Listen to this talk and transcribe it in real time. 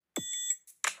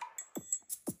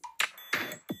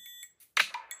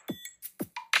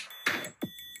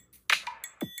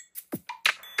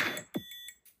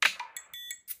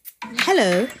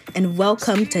Hello, and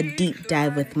welcome to Deep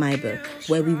Dive with Maibo,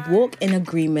 where we walk in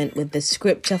agreement with the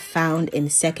scripture found in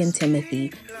 2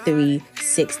 Timothy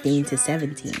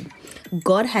 3:16-17.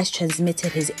 God has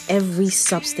transmitted his every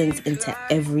substance into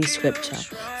every scripture,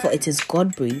 for it is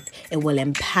God-breathed. It will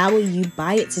empower you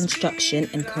by its instruction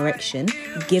and correction,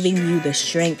 giving you the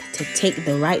strength to take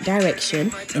the right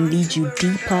direction and lead you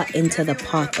deeper into the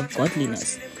path of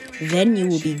godliness. Then you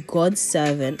will be God's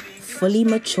servant, fully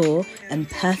mature and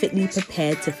perfectly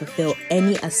prepared to fulfill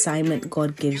any assignment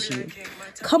God gives you.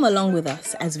 Come along with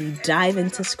us as we dive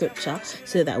into scripture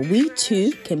so that we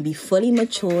too can be fully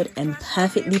matured and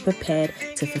perfectly prepared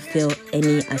to fulfill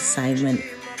any assignment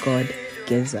God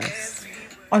gives us.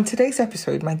 On today's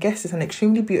episode, my guest is an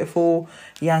extremely beautiful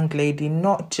young lady,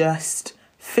 not just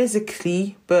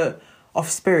physically, but of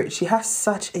spirit. She has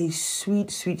such a sweet,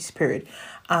 sweet spirit.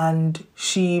 And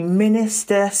she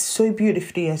ministers so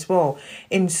beautifully as well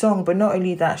in song. But not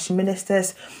only that, she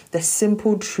ministers the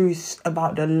simple truths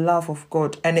about the love of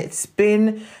God. And it's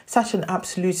been such an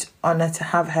absolute honor to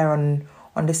have her on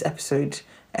this episode.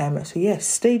 So yes,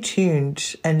 stay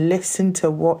tuned and listen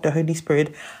to what the Holy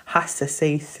Spirit has to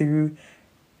say through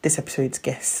this episode's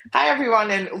guest. Hi everyone,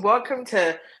 and welcome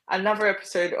to another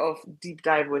episode of Deep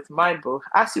Dive with Maibo.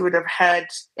 As you would have heard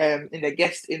in the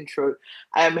guest intro,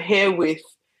 I am here with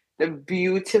the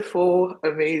beautiful,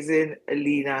 amazing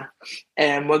Alina.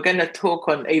 We're going to talk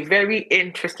on a very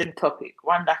interesting topic,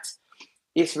 one that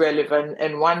is relevant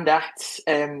and one that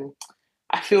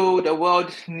I feel the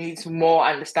world needs more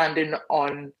understanding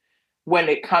on when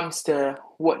it comes to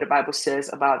what the Bible says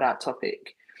about that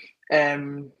topic.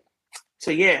 So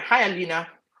yeah, hi Alina.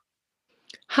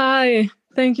 Hi,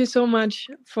 thank you so much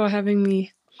for having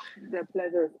me. The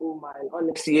pleasure is all mine.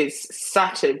 Honestly, it's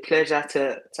such a pleasure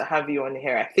to have you on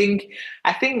here. I think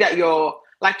that you're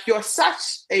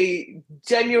such a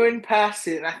genuine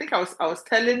person. I think I was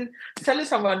telling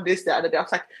someone this the other day. I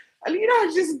was like, Alina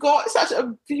has just got such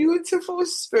a beautiful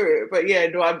spirit. But yeah,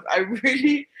 no, I'm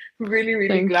really, really,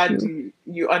 really glad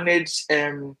you honored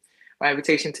my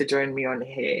invitation to join me on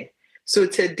here. So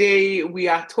today we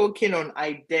are talking on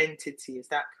identity. Is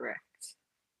that correct?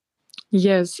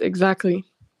 Yes, exactly.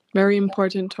 Very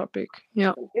important topic.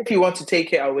 Yeah. If you want to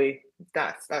take it away,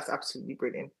 that's absolutely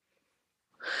brilliant.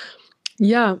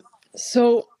 Yeah.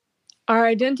 So our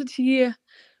identity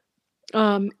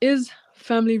is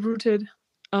family rooted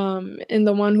in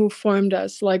the one who formed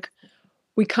us. Like,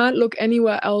 we can't look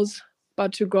anywhere else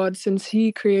but to God, since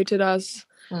he created us.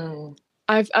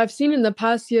 I've seen in the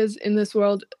past years in this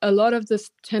world a lot of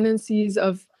this tendencies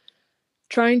of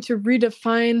trying to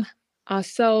redefine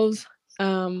ourselves,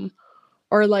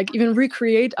 or like even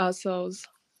recreate ourselves.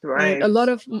 Right. A lot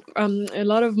of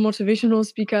motivational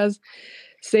speakers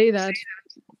say that,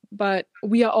 but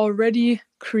we are already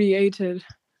created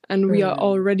and we are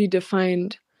already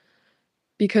defined,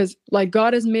 because like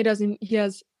God has made us and he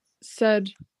has said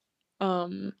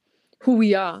who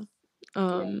we are.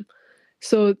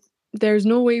 So there's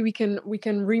no way we can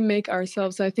remake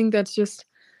ourselves. I think that's just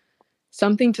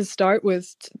something to start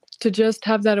with, to just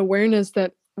have that awareness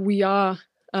that we are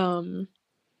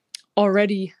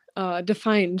already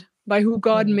defined by who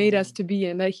God made us to be,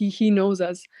 and that he knows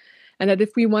us, and that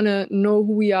if we want to know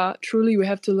who we are truly, we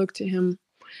have to look to him.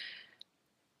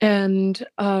 And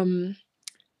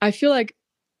I feel like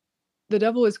the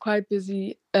devil is quite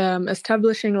busy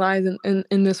establishing lies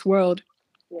in this world,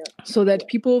 so that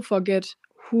people forget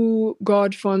who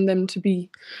God formed them to be.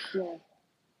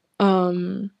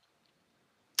 And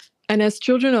as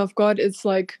children of God, it's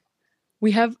like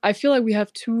I feel like we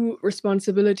have two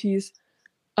responsibilities.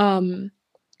 Of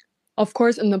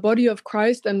course, in the body of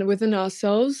Christ and within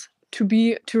ourselves,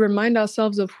 to remind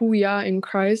ourselves of who we are in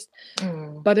Christ,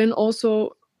 but then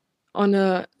also on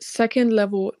a second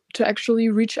level, to actually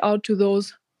reach out to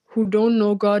those who don't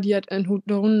know God yet and who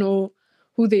don't know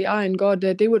who they are in God,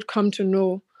 that they would come to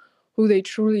know who they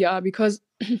truly are. Because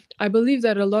I believe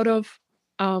that a lot of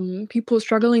people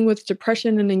struggling with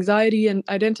depression and anxiety and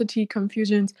identity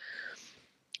confusions,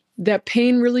 their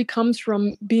pain really comes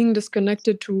from being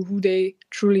disconnected to who they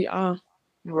truly are.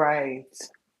 Right.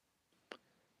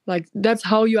 Like, that's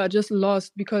how you are just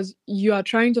lost, because you are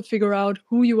trying to figure out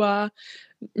who you are.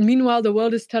 Meanwhile, the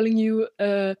world is telling you,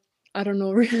 I don't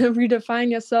know,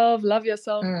 redefine yourself, love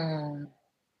yourself.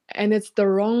 And it's the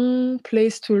wrong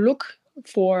place to look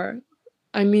for.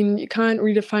 I mean, you can't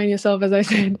redefine yourself, as I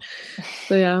said.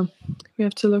 So yeah, we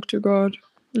have to look to God.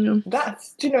 Yeah.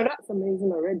 That's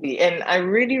amazing already. And I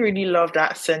really, really love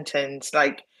that sentence.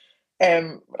 Like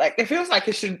it feels like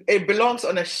it belongs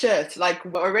on a shirt. Like,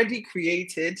 we're already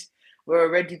created, we're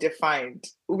already defined.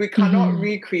 We cannot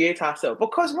recreate ourselves.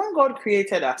 Because when God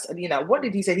created us, Alina, what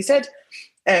did he say? He said,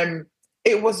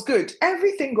 it was good.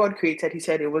 Everything God created, he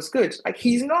said it was good. Like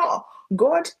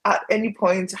God at any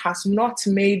point has not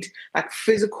made like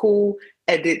physical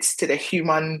edits to the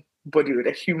human body with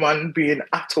a human being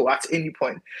at all at any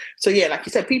point. So yeah, like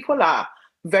you said, people are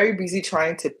very busy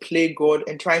trying to play God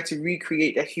and trying to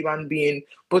recreate a human being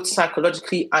both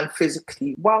psychologically and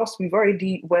physically, whilst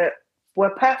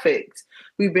we're perfect.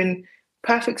 We've been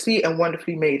perfectly and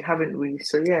wonderfully made, haven't we?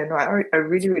 So yeah, no, I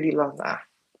really, really love that.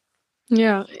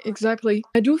 Yeah, exactly.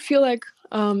 I do feel like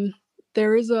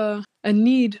there is a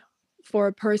need for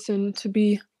a person to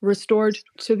be restored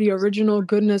to the original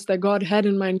goodness that God had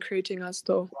in mind creating us,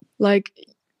 though. Like,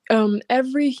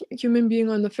 every human being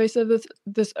on the face of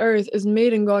this earth is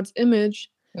made in God's image.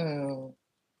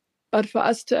 But for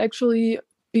us to actually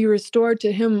be restored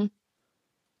to him,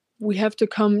 we have to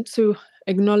come to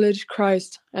acknowledge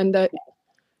Christ and that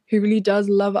he really does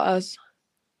love us.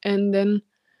 And then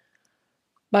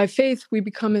by faith, we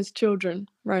become his children,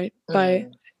 right? By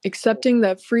accepting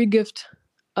that free gift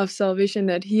of salvation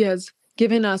that he has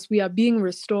given us, we are being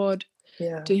restored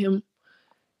to him.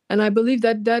 And I believe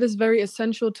that that is very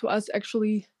essential to us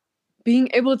actually being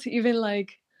able to even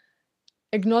like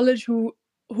acknowledge who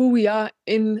we are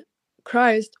in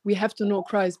Christ. We have to know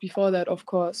Christ before that, of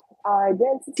course. Our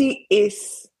identity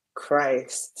is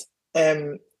Christ.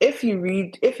 If you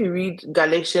read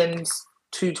Galatians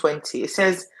 2:20, it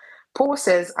says, Paul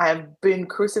says, I have been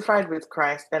crucified with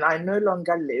Christ, and I no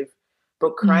longer live,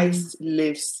 but Christ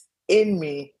lives in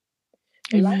me.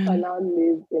 The life I now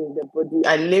live in the body,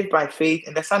 I live by faith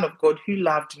in the Son of God who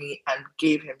loved me and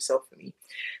gave himself for me.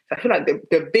 So I feel like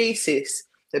the basis,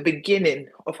 the beginning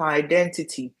of our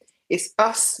identity is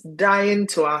us dying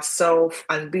to ourselves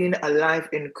and being alive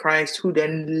in Christ, who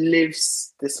then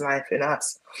lives this life in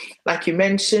us. Like you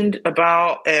mentioned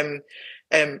about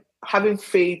having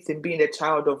faith in being a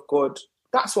child of God.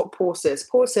 That's what Paul says.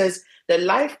 Paul says, the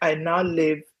life I now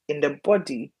live in the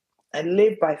body, I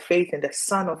live by faith in the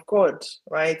Son of God,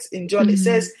 right? In John, it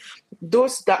says,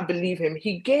 those that believe him,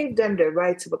 he gave them the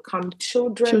right to become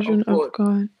children of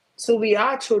God. So we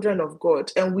are children of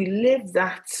God, and we live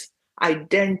that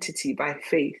identity by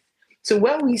faith. So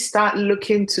when we start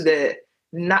looking to the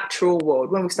natural world,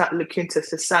 when we start looking to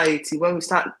society, when we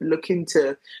start looking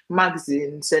to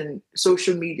magazines and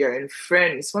social media and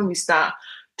friends, when we start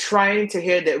trying to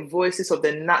hear the voices of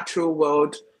the natural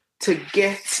world to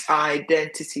get our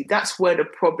identity, that's where the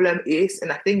problem is.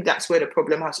 And I think that's where the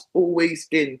problem has always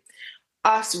been.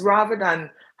 Us, rather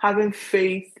than having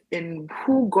faith in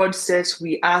who God says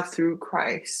we are through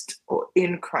Christ or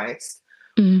in Christ,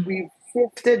 we've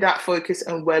shifted that focus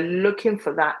and we're looking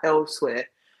for that elsewhere.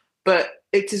 But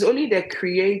it is only the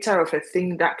creator of a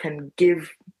thing that can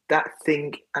give that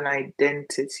thing an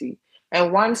identity.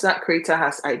 And once that creator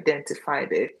has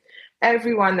identified it,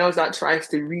 everyone else that tries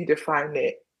to redefine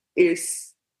it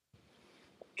is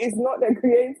not the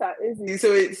creator, is it?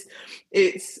 So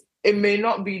it may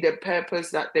not be the purpose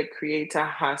that the creator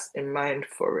has in mind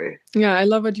for it. Yeah, I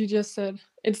love what you just said.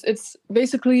 It's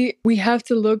basically, we have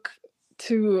to look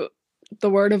to the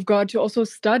word of God to also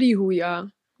study who we are,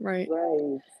 right?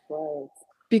 Right.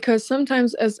 Because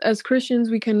sometimes as Christians,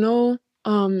 we can know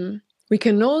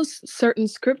certain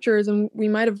scriptures and we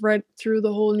might have read through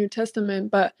the whole New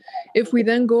Testament, but if we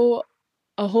then go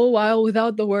a whole while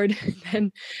without the word,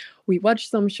 then we watch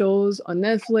some shows on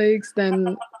Netflix,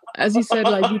 then as you said,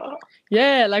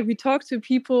 we talk to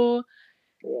people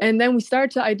and then we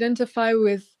start to identify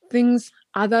with things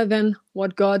other than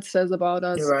what God says about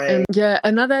us. Right. And yeah,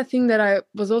 another thing that I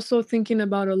was also thinking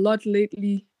about a lot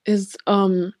lately is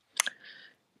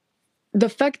the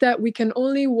fact that we can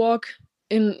only walk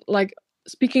in, like,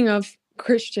 speaking of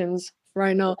Christians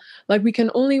right now, like we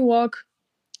can only walk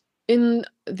in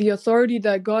the authority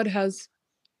that God has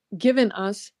given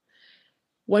us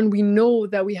when we know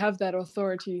that we have that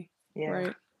authority,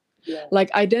 right? Yeah.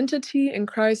 Like, identity in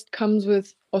Christ comes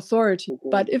with authority.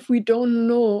 But if we don't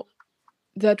know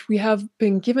that we have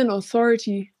been given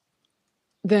authority,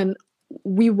 then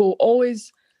we will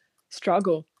always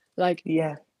struggle. Like,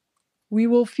 we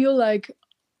will feel like,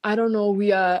 I don't know,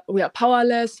 we are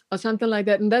powerless or something like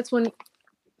that. And that's when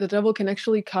the devil can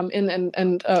actually come in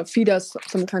and feed us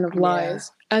some kind of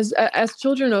lies. As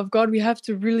children of God, we have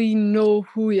to really know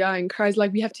who we are in Christ.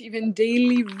 Like, we have to even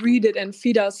daily read it and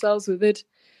feed ourselves with it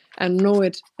and know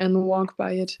it and walk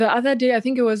by it. The other day, I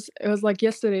think it was like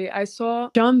yesterday, I saw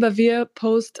John Bevere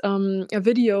post a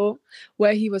video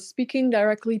where he was speaking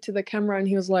directly to the camera and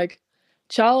he was like,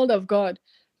 "Child of God,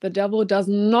 the devil does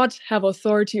not have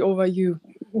authority over you."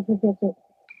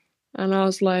 And I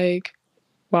was like,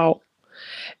 wow.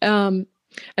 And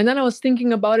then I was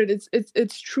thinking about it.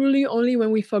 It's truly only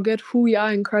when we forget who we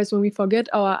are in Christ, when we forget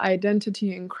our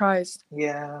identity in Christ,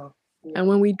 Yeah. and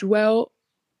when we dwell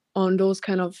on those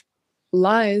kind of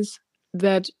lies,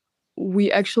 that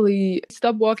we actually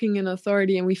stop walking in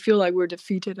authority and we feel like we're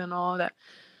defeated and all that.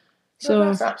 So No,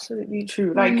 that's absolutely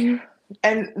true. Like,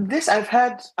 and this I've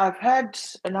heard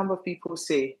a number of people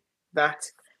say that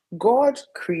God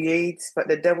creates, but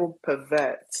the devil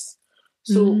perverts.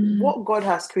 So what God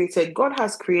has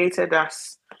created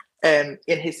us in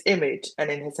his image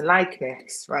and in his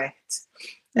likeness, right?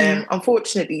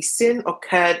 Unfortunately, sin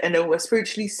occurred and then we're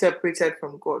spiritually separated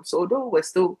from God. So although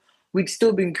we'd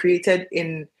still been created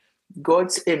in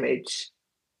God's image,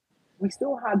 we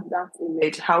still had that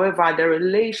image. However, the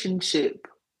relationship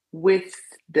with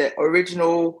the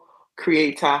original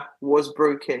creator was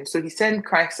broken. So he sent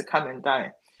Christ to come and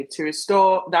die to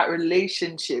restore that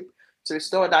relationship, to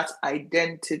restore that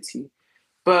identity.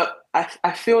 But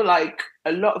I feel like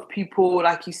a lot of people,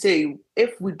 like you say,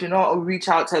 if we do not reach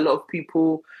out to a lot of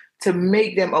people to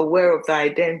make them aware of the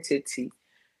identity,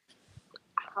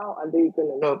 how are they going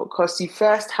to know? Because you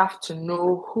first have to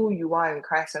know who you are in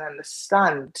Christ and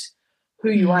understand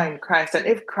who you are in Christ. And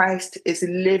if Christ is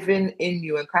living in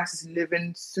you and Christ is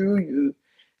living through you,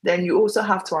 then you also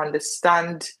have to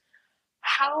understand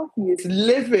how he is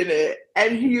living it.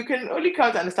 And you can only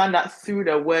come to understand that through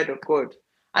the word of God,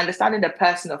 understanding the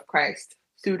person of Christ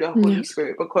through the Holy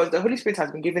Spirit, because the Holy Spirit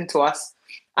has been given to us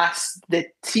as the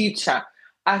teacher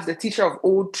of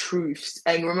all truths.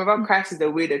 And remember, Christ is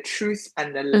the way, the truth,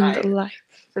 and the life.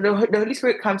 So the Holy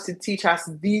Spirit comes to teach us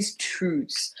these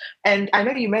truths. And I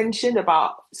know you mentioned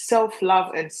about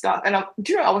self-love and stuff. And I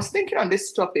was thinking on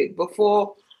this topic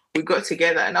before we got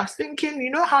together. And I was thinking, you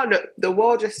know how the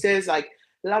world just says, like,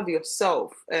 love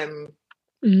yourself.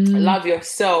 Love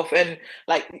yourself. And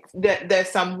like there's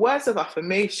some words of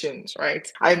affirmations,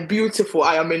 right? I'm beautiful,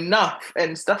 I am enough,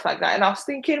 and stuff like that. And I was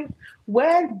thinking,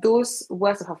 where those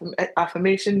words of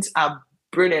affirmations are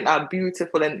brilliant, are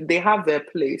beautiful, and they have their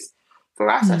place. For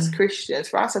us as Christians,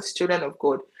 for us as children of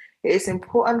God, it is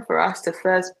important for us to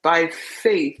first, by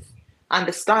faith,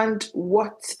 understand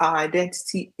what our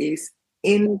identity is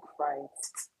in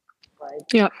Christ, right?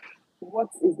 Yeah. What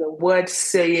is the word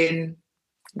saying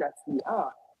that we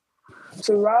are?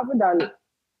 So rather than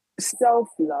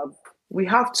self-love, we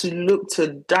have to look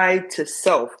to die to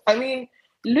self. I mean,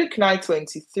 Luke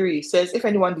 9:23 says, if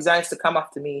anyone desires to come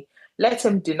after me, let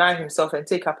him deny himself and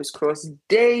take up his cross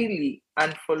daily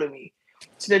and follow me.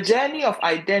 So the journey of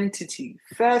identity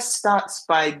first starts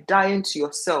by dying to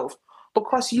yourself,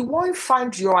 because you won't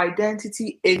find your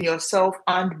identity in yourself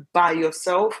and by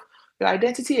yourself. Your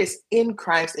identity is in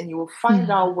Christ, and you will find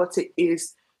out what it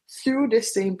is through the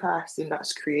same person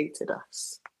that's created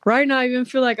us. Right now, I even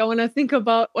feel like I want to think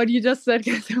about what you just said,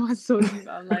 because it was so deep.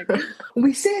 I'm like,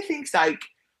 we say things like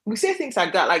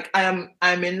that, like I'm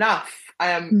enough,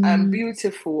 I'm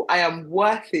beautiful, I am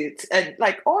worth it, and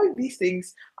like all these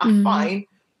things are fine,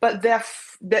 but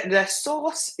their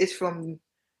source is from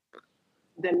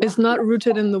it's not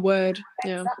rooted in the word.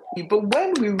 Exactly. But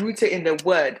when we root it in the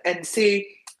word and say,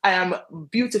 I am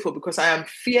beautiful because I am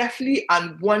fearfully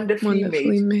and wonderfully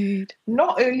made.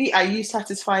 Not only are you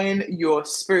satisfying your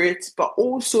spirit, but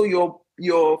also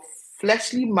your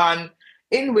fleshly man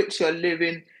in which you're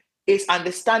living is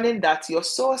understanding that your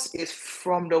source is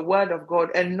from the word of God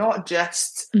and not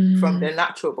just from the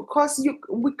natural. Because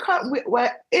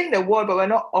we're in the world, but we're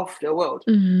not of the world.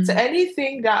 So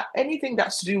anything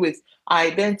that's to do with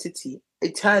identity,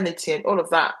 eternity, and all of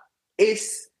that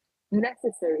is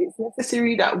necessary. It's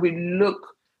necessary that we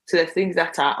look to the things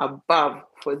that are above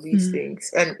for these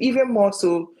things, and even more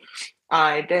so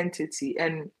our identity.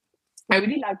 And I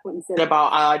really like what you said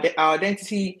about our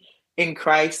identity in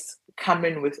Christ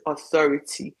coming with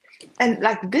authority. And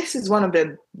like, this is one of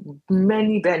the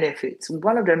many benefits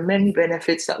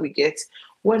that we get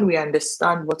when we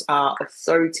understand what our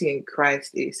authority in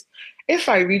Christ is. If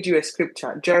I read you a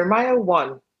scripture, Jeremiah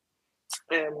 1,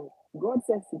 God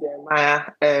says to Jeremiah,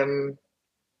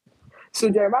 so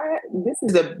Jeremiah,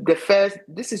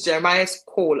 this is Jeremiah's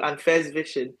call and first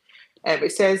vision.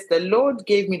 It says, the Lord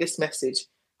gave me this message.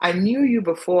 I knew you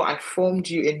before I formed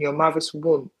you in your mother's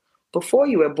womb. Before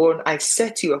you were born, I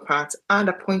set you apart and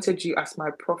appointed you as my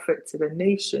prophet to the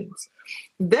nations.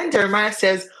 Then Jeremiah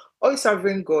says, O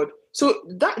sovereign God. So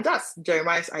that's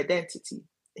Jeremiah's identity.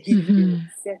 He's been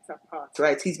set apart,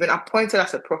 right? He's been appointed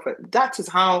as a prophet. That is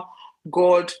how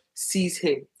God sees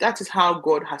him. That is how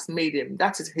God has made him.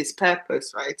 That is his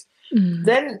purpose, right?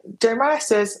 Then Jeremiah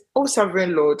says, O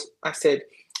sovereign Lord, I said,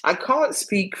 I can't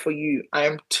speak for you. I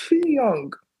am too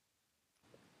young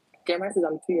Jeremiah says,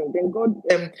 I'm too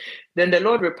young. Then the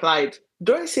Lord replied,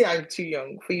 don't say I'm too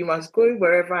young, for you must go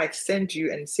wherever I send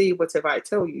you and say whatever I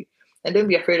tell you. And don't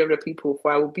be afraid of the people,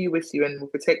 for I will be with you and will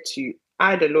protect you.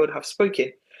 I, the Lord, have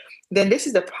spoken. Then this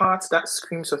is the part that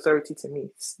screams authority to me.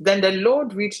 Then the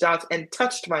Lord reached out and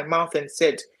touched my mouth and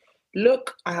said,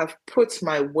 look, I have put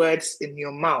my words in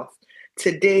your mouth.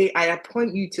 Today I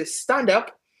appoint you to stand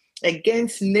up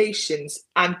against nations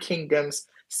and kingdoms.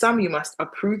 Some you must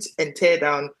uproot and tear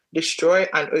down, destroy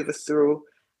and overthrow.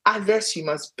 Others you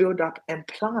must build up and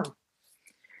plant.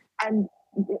 And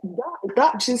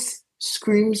that just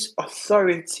screams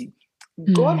authority.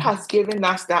 God has given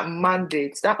us that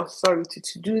mandate, that authority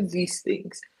to do these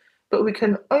things. But we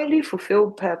can only fulfill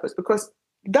purpose, because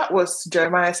that was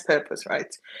Jeremiah's purpose,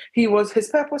 right? His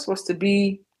purpose was to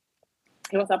be,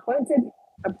 he was appointed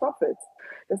a prophet.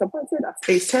 He was appointed as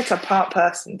a set-apart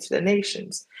person to the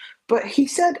nations. But he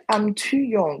said, I'm too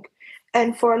young.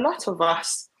 And for a lot of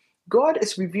us, God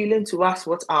is revealing to us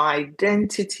what our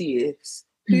identity is,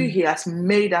 who he has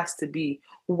made us to be,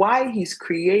 why he's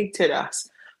created us.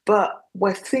 But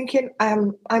we're thinking,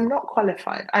 I'm not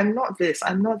qualified. I'm not this.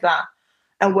 I'm not that.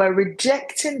 And we're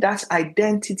rejecting that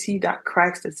identity that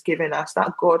Christ has given us,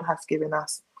 that God has given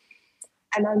us.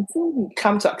 And until we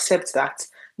come to accept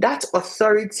that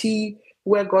authority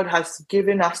where God has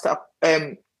given us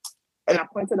and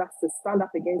appointed us to stand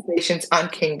up against nations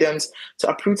and kingdoms, to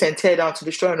uproot and tear down, to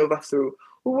destroy and overthrow,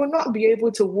 we will not be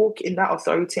able to walk in that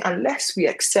authority unless we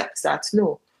accept that,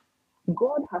 no,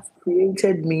 God has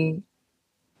created me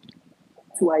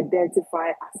to identify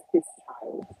as his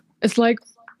child. It's like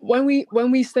when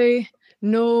we say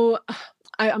no,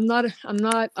 I'm not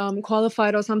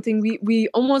qualified or something, we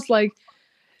almost like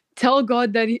tell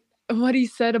God that what he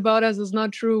said about us is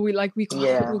not true. We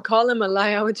call him a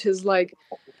liar, which is like,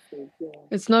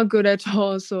 it's not good at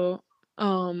all. So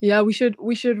we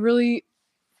should really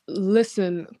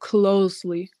listen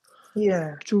closely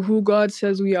to who God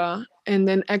says we are, and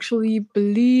then actually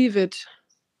believe it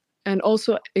and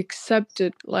also accept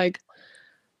it. Like,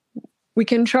 we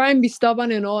can try and be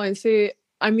stubborn and all and say,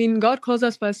 I mean, God calls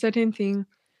us for a certain thing,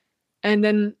 and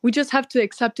then we just have to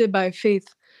accept it by faith,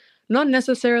 not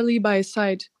necessarily by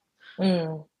sight.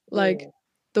 The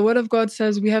word of God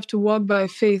says we have to walk by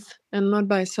faith and not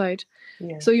by sight.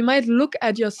 So you might look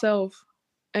at yourself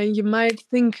and you might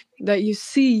think that you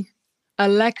see a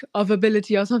lack of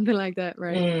ability or something like that,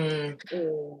 right?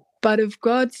 But if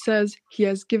God says he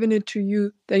has given it to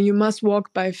you, then you must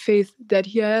walk by faith that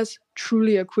he has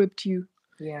truly equipped you.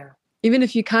 Even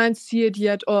if you can't see it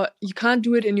yet, or you can't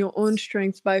do it in your own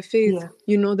strength, by faith,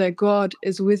 you know that God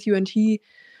is with you, and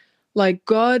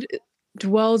God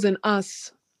dwells in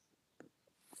us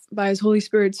by his Holy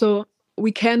Spirit. So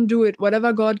we can do it.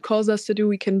 Whatever God calls us to do,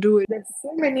 we can do it. There's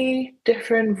so many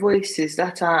different voices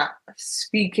that are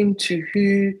speaking to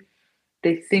who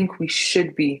they think we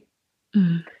should be.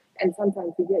 And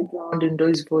sometimes we get drowned in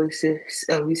those voices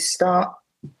and we start,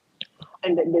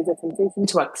 and there's a temptation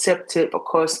to accept it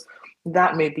because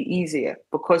that may be easier,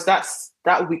 because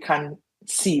that we can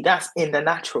see, that's in the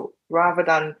natural, rather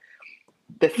than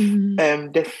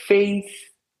the faith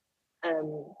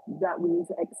that we need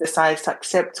to exercise to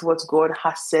accept what God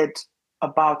has said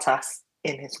about us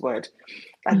in his word.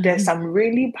 And there's some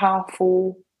really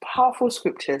powerful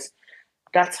scriptures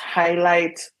that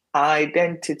highlight our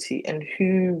identity and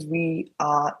who we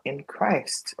are in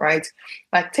Christ, right?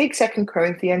 Like, take 2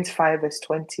 Corinthians 5 verse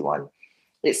 21.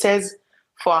 It says,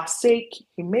 for our sake,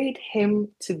 he made him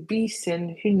to be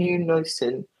sin who knew no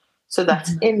sin, so that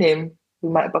in him we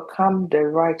might become the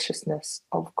righteousness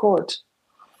of God.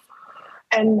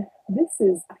 And I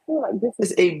feel like this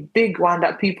is a big one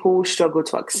that people struggle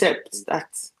to accept, that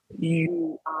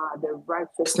you are the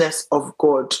righteousness of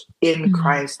God in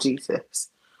Christ Jesus.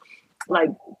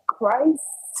 Like,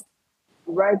 Christ's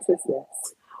righteousness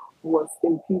was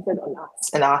imputed on us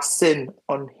and our sin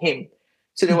on him.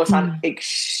 So there was an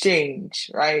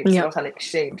exchange, right? There was an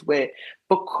exchange where,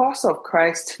 because of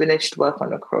Christ's finished work on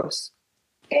the cross,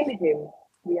 in him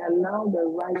we are now the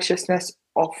righteousness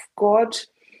of God,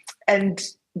 and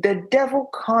the devil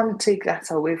can't take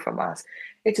that away from us.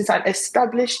 It is an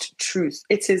established truth.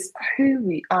 It is who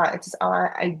we are. It is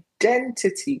our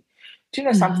identity. Do you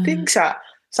know, some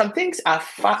things are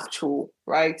factual,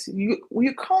 right? You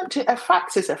can't. A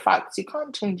fact is a fact. You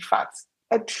can't change facts.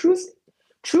 A truth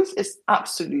is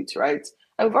absolute, right?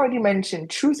 I've already mentioned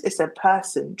truth is a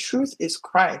person. Truth is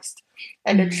Christ,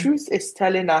 and the truth is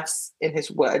telling us in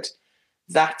his word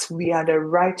that we are the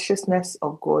righteousness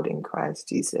of God in Christ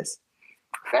Jesus.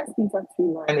 1 Peter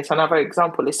 2:9, and it's another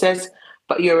example. It says,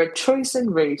 but you're a chosen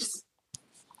race,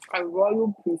 a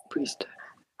royal priesthood,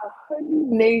 a holy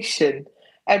nation,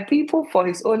 a people for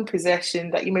his own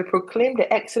possession, that you may proclaim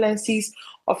the excellencies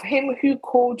of him who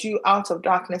called you out of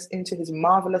darkness into his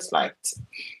marvelous light.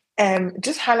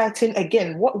 Just highlighting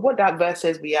again what that verse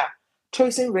says we are: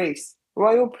 chosen race,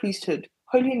 royal priesthood,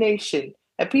 holy nation,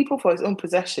 a people for his own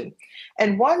possession.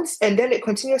 And then it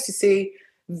continues to say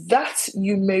that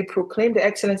you may proclaim the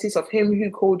excellencies of him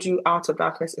who called you out of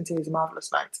darkness into his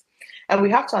marvelous light. And we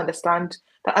have to understand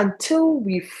that until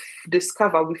we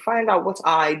find out what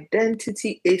our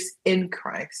identity is in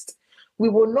Christ, we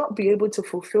will not be able to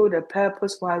fulfill the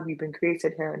purpose why we've been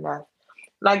created here on earth.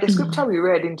 Like the scripture we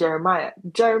read in Jeremiah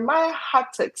had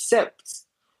to accept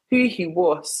who he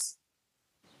was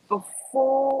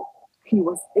before he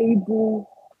was able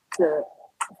to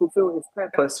fulfill his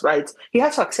purpose, right? He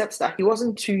had to accept that he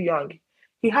wasn't too young.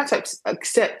 He had to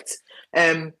accept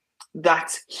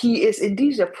that he is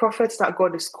indeed the prophet that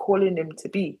God is calling him to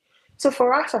be. So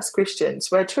for us as Christians,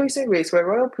 we're a chosen race, we're a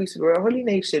royal priesthood, we're a holy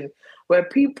nation, we're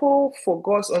people for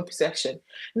God's own possession.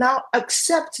 Now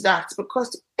accept that,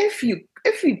 because if you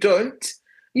don't,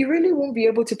 you really won't be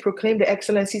able to proclaim the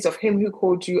excellencies of him who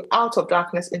called you out of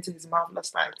darkness into his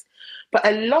marvelous light. But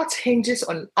a lot hinges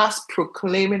on us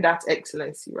proclaiming that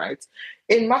excellency, right?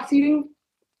 In Matthew,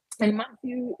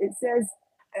 it says,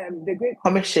 the Great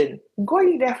Commission: go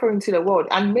ye therefore into the world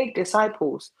and make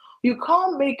disciples. You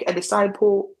can't make a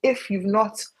disciple if you've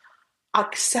not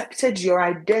accepted your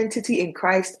identity in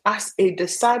Christ as a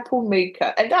disciple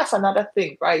maker. And that's another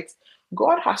thing, right?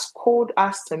 God has called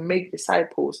us to make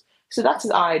disciples. So that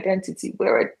is our identity.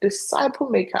 We're a disciple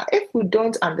maker. If we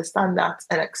don't understand that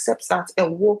and accept that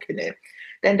and walk in it,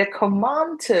 then the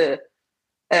command to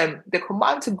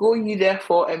go ye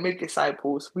therefore and make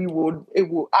disciples, it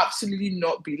will absolutely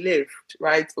not be lived,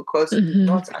 right? Because we've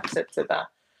not accepted that.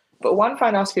 But one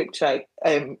final scripture,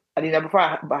 Adina, before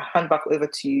I hand back over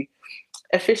to you,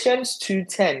 Ephesians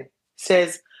 2:10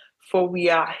 says, "For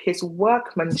we are his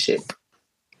workmanship,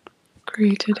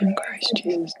 created in Christ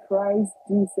Jesus,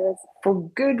 for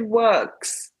good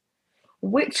works,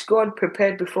 which God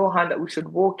prepared beforehand that we should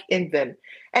walk in them."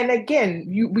 And again,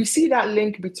 we see that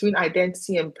link between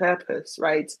identity and purpose,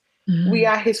 right? We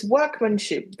are his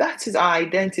workmanship. That is our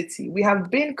identity. We have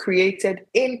been created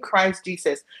in Christ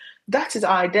Jesus. That is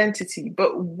our identity.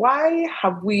 But why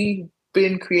have we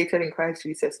been created in Christ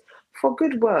Jesus? For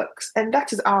good works. And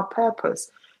that is our purpose.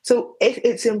 So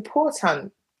it's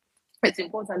important. It's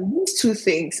important. These two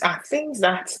things are things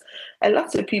that a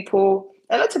lot of people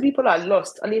are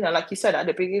lost. Alina, like you said at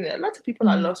the beginning, a lot of people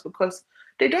are lost because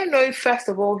they don't know, first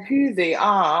of all, who they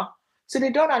are. So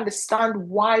they don't understand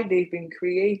why they've been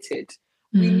created.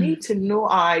 We need to know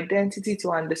our identity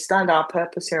to understand our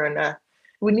purpose here on earth.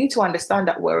 We need to understand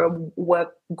that we're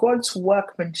God's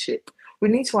workmanship. We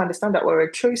need to understand that we're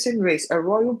a chosen race, a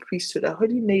royal priesthood, a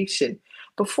holy nation,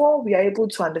 before we are able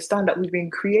to understand that we've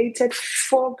been created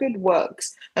for good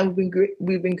works, and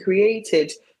we've been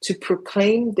created to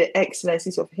proclaim the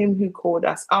excellencies of him who called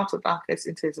us out of darkness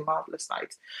into his marvelous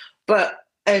light.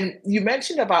 And you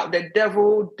mentioned about the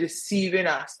devil deceiving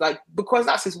us, like, because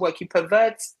that's his work. He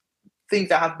perverts things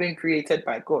that have been created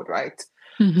by God, right?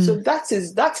 So that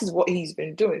is what he's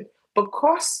been doing.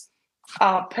 Because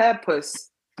our purpose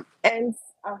ends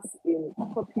us in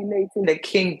populating the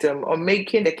kingdom or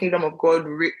making the kingdom of God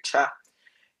richer,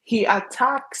 he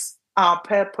attacks our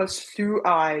purpose through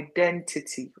our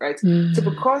identity, right? So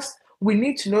because we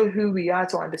need to know who we are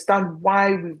to understand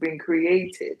why we've been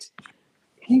created,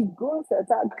 he's going to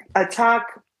attack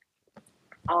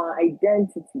our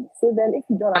identity. So then if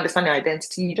you don't understand your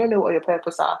identity, you don't know what your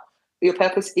purpose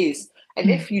is. And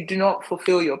if you do not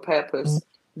fulfill your purpose,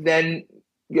 then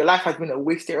your life has been a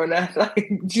waste here on earth.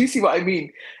 Like, do you see what I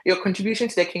mean? Your contribution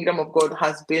to the kingdom of God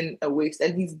has been a waste.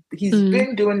 And he's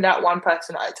been doing that one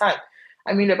person at a time.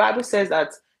 I mean, the Bible says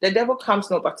that the devil comes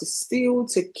not but to steal,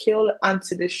 to kill, and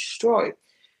to destroy.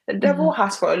 The devil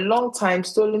has for a long time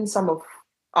stolen some of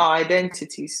our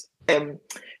identities.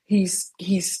 He's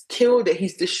killed it.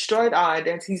 He's destroyed our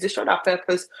identity. He's destroyed our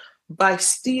purpose by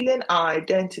stealing our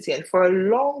identity. And for a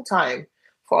long time,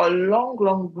 for a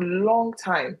long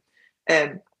time,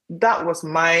 that was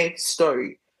my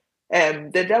story.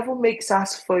 The devil makes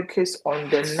us focus on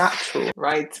the natural,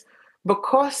 right?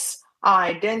 Because our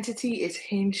identity is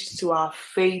hinged to our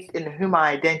faith in whom our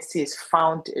identity is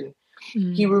found in.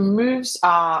 He removes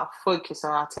our focus,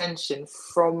 our attention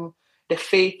from the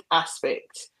faith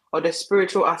aspect or the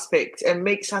spiritual aspect and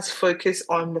makes us focus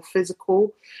on the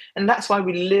physical. And that's why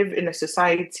we live in a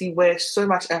society where so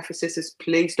much emphasis is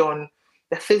placed on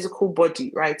the physical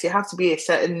body, right? You have to be a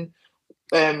certain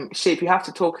shape, you have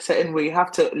to talk a certain way, you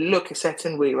have to look a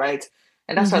certain way, right?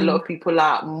 And that's why a lot of people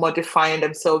are modifying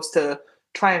themselves to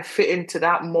try and fit into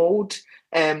that mold.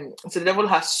 So the devil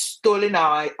has stolen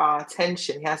our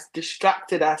attention. He has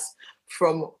distracted us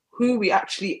from who we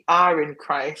actually are in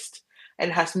Christ and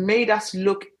has made us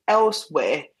look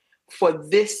elsewhere for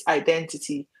this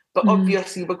identity. But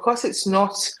obviously, because it's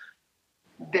not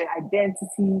the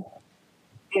identity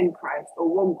in Christ or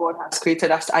what God has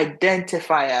created us to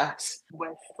identify us,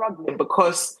 we're struggling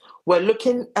because we're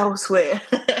looking elsewhere.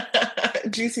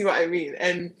 Do you see what I mean?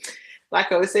 And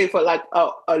like I was saying, for like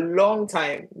a long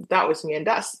time, that was me. And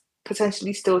that's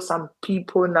potentially still some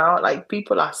people now. Like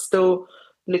people are still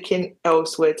looking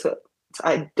elsewhere to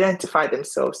identify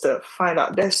themselves, to find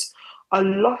out. There's a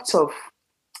lot of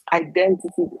identity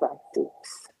crisis.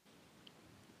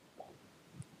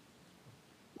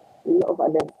 A lot of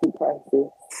identity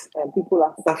crisis. And people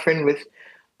are suffering with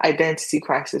identity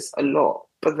crisis a lot.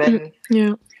 But then we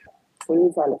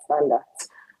need to understand that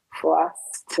for us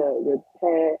to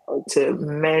repair or to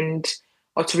mend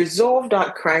or to resolve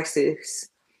that crisis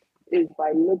is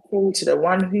by looking to the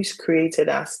one who's created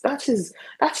us. That is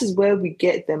where we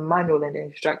get the manual and the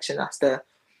instruction as to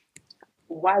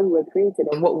why we were created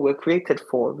and what we were created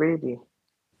for, really.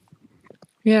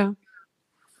 Yeah.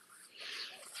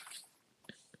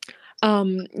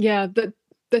 The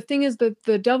thing is that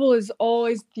the devil is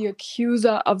always the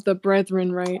accuser of the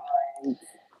brethren, right?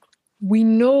 We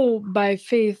know by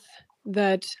faith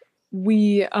that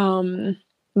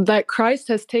that Christ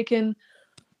has taken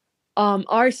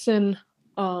our sin,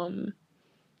 and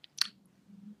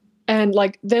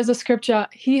like there's a scripture,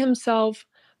 he himself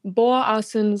bore our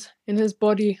sins in his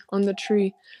body on the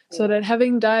tree, so that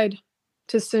having died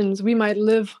to sins, we might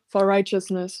live for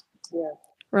righteousness. Yeah.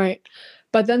 Right.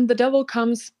 But then the devil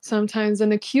comes sometimes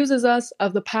and accuses us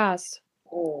of the past.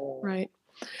 Right.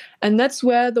 And that's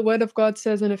where the word of God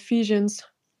says in Ephesians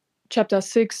chapter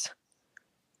 6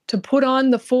 to put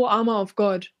on the full armor of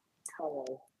God.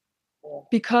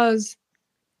 Because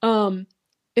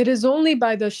it is only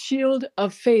by the shield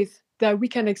of faith that we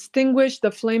can extinguish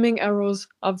the flaming arrows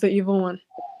of the evil one.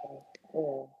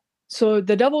 So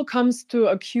the devil comes to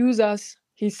accuse us.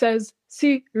 He says,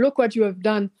 see, look what you have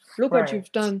done. Look what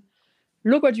you've done.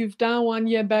 Look what you've done 1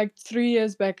 year back, 3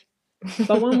 years back.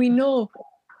 But when we know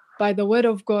by the word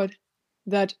of God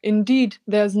that indeed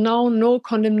there's now no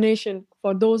condemnation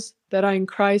for those that are in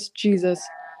Christ Jesus.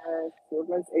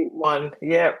 Romans 8:1.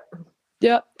 Yeah.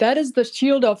 Yeah, that is the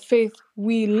shield of faith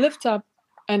we lift up,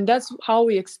 and that's how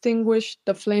we extinguish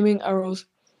the flaming arrows.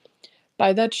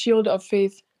 By that shield of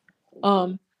faith.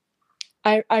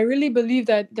 I really believe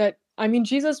that I mean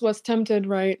Jesus was tempted,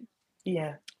 right?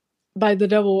 Yeah. By the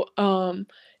devil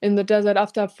in the desert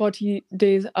after 40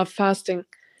 days of fasting.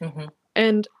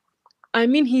 And I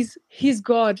mean he's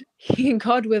God.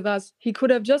 God with us. He could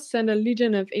have just sent a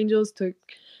legion of angels to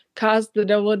cast the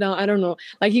devil down. I don't know.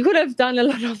 Like he could have done a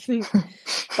lot of things.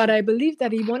 But I believe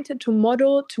that he wanted to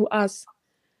model to us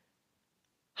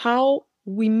how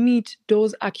we meet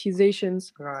those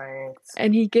accusations. Right.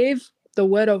 And he gave the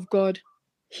word of God.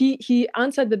 He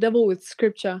answered the devil with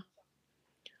scripture.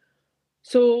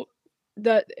 So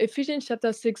that Ephesians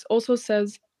chapter 6 also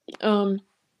says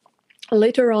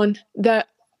later on that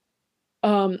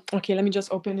okay, let me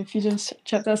just open Ephesians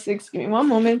chapter 6. Give me one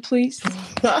moment, please.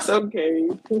 That's okay.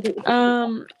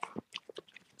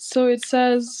 So it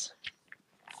says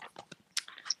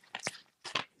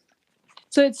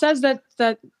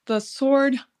that the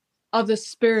sword of the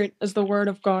Spirit is the word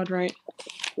of God, right?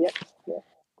 Yep.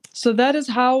 So that is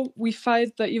how we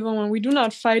fight the evil one. We do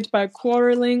not fight by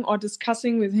quarreling or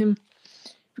discussing with him.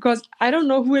 Because I don't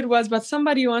know who it was, but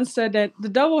somebody once said that the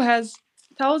devil has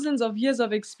thousands of years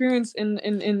of experience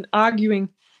in arguing.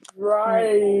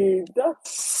 Right. That's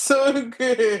so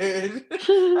good.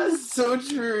 That's so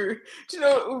true. Do you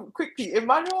know, quickly,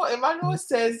 Emmanuel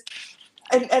says,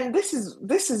 and this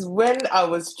is when I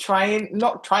was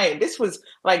not trying. This was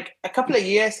like a couple of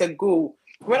years ago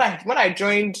when I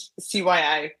joined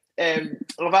CYI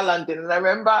over London, and I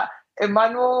remember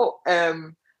Emmanuel,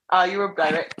 our Europe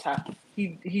director,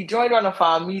 he joined one of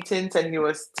our meetings and he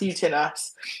was teaching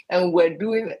us, and we're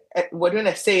doing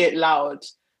a say it loud.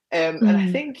 And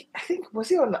I think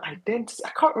was it on identity?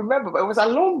 I can't remember, but it was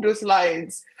along those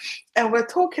lines. And we're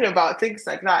talking about things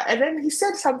like that. And then he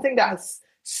said something that has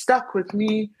stuck with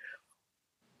me,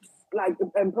 like,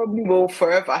 and probably will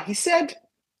forever. He said,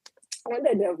 when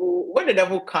the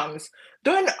devil comes,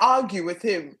 don't argue with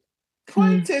him.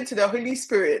 Point it to the Holy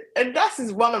Spirit. And that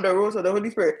is one of the rules of the Holy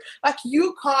Spirit. Like,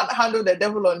 you can't handle the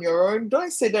devil on your own.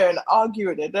 Don't sit there and argue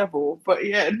with the devil. But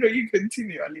yeah, no, you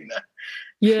continue, Alina.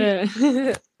 Yeah.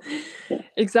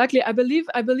 Exactly. I believe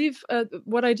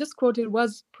what I just quoted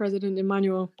was President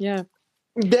Emmanuel. Yeah.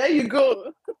 There you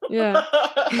go. Yeah.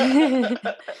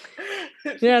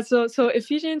 Yeah. So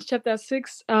Ephesians chapter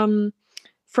 6, from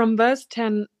verse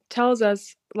 10 tells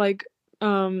us, like,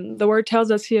 the word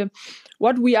tells us here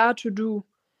what we are to do.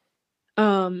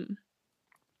 And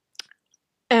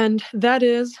that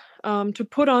is to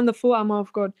put on the full armor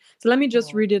of God. So let me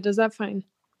just read it. Is that fine?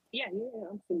 Yeah,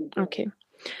 absolutely. Okay.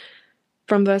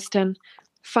 From verse 10.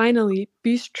 Finally,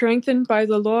 be strengthened by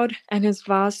the Lord and his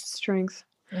vast strength.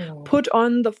 Put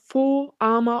on the full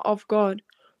armor of God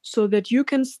so that you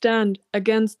can stand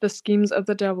against the schemes of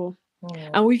the devil.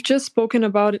 And we've just spoken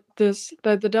about this,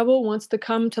 that the devil wants to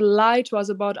come to lie to us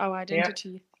about our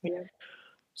identity. Yeah.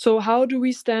 So how do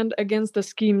we stand against the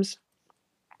schemes?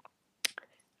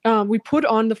 We put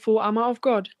on the full armor of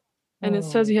God. And it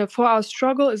says here, for our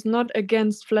struggle is not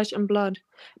against flesh and blood,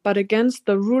 but against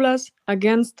the rulers,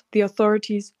 against the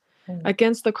authorities,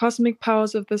 against the cosmic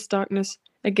powers of this darkness,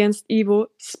 against evil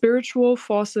spiritual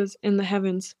forces in the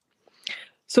heavens.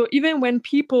 So even when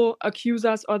people accuse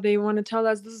us or they want to tell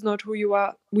us this is not who you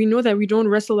are, we know that we don't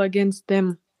wrestle against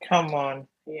them. Come on.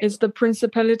 Yeah. It's the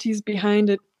principalities behind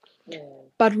it. Yeah.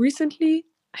 But recently,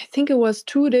 I think it was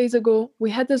 2 days ago,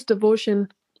 we had this devotion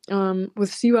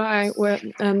with CYI where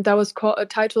that was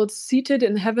titled "Seated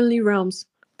in Heavenly Realms,"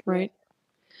 right?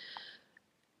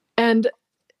 And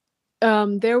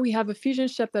there we have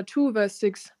Ephesians chapter 2, verse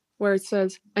 6, where it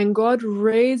says, "And God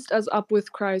raised us up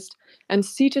with Christ and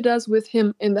seated us with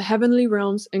him in the heavenly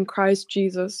realms in Christ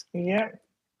Jesus." Yeah.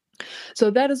 So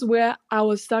that is where I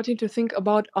was starting to think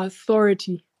about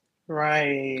authority.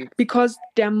 Right. Because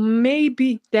there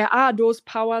are those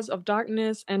powers of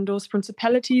darkness and those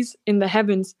principalities in the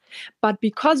heavens. But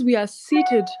because we are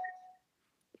seated,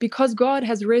 because God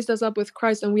has raised us up with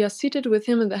Christ and we are seated with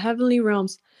him in the heavenly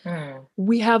realms,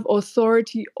 we have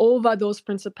authority over those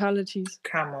principalities.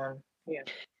 Come on. Yeah.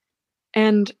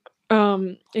 And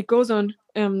it goes on,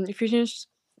 Ephesians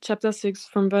chapter 6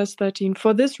 from verse 13.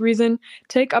 For this reason,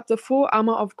 take up the full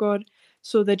armor of God,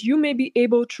 so that you may be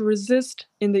able to resist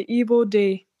in the evil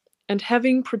day, and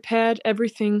having prepared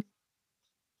everything,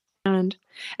 and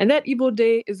that evil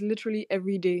day is literally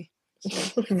every day.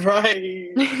 So.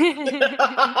 Right.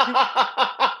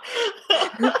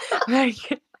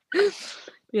 Like,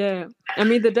 yeah. I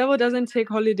mean, the devil doesn't take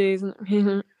holidays.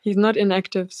 He's not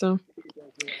inactive, so.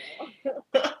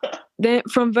 Then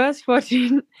from verse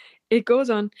 14, it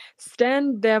goes on,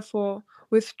 stand therefore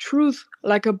with truth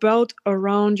like a belt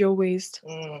around your waist,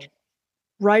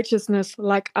 righteousness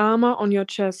like armor on your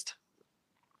chest,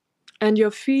 and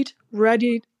your feet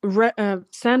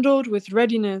sandaled with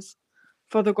readiness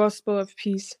for the gospel of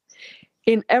peace.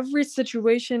 In every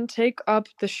situation, take up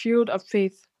the shield of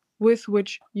faith, with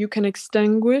which you can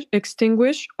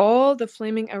extinguish all the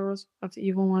flaming arrows of the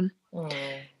evil one.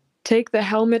 Take the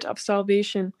helmet of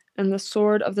salvation and the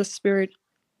sword of the Spirit,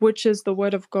 which is the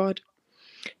word of God.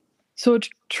 So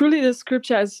truly the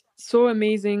scripture is so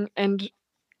amazing, and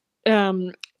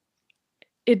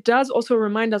it does also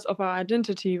remind us of our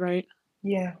identity, right?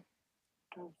 Yeah.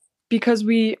 Because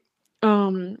we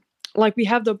have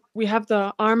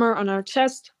the armor on our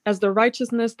chest as the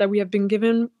righteousness that we have been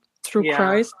given through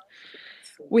Christ.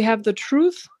 We have the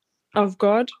truth of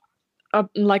God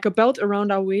like a belt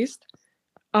around our waist.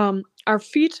 Our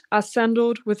feet are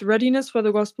sandaled with readiness for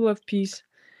the gospel of peace.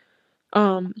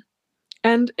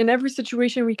 And in every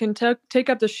situation, we can take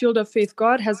up the shield of faith.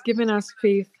 God has given us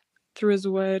faith through his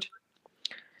word.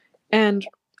 And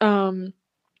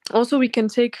also we can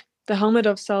take the helmet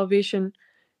of salvation.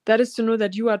 That is to know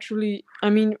that you are truly,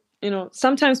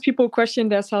 sometimes people question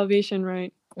their salvation,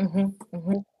 right? Yeah.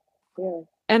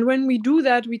 And when we do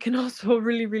that, we can also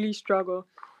really, really struggle.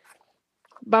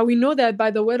 But we know that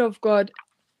by the word of God,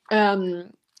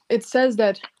 it says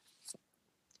that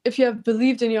if you have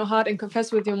believed in your heart and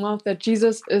confessed with your mouth that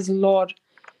Jesus is Lord,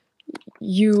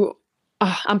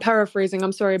 I'm paraphrasing,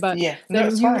 I'm sorry, but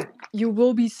you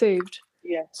will be saved.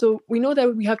 Yeah. So we know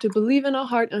that we have to believe in our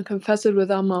heart and confess it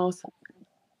with our mouth.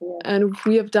 Yeah. And if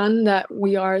we have done that,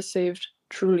 we are saved,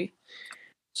 truly.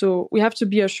 So we have to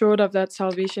be assured of that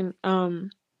salvation.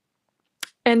 And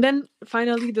then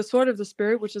finally, the sword of the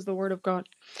Spirit, which is the word of God.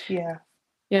 Yeah.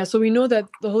 Yeah, so we know that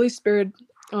the Holy Spirit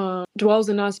dwells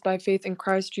in us by faith in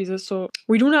Christ Jesus. So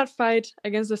we do not fight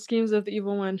against the schemes of the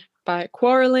evil one by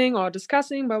quarreling or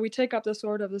discussing, but we take up the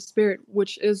sword of the Spirit,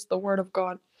 which is the word of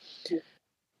God. Yeah.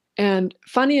 And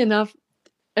funny enough,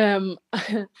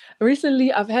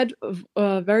 recently I've had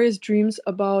various dreams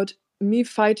about me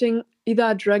fighting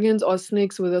either dragons or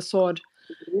snakes with a sword.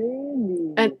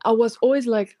 Really? And I was always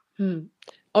like,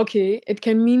 okay, it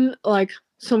can mean like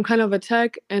some kind of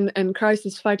attack and Christ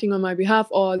is fighting on my behalf,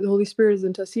 or the Holy Spirit is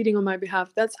interceding on my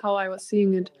behalf. That's how I was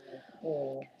seeing it.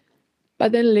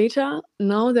 But then later,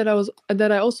 now that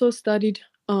I also studied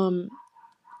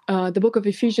the book of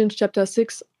Ephesians chapter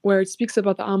 6, where it speaks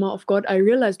about the armor of God, I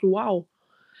realized, wow,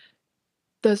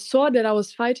 the sword that I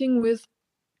was fighting with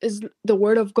is the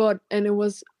word of God. And it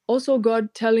was also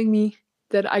God telling me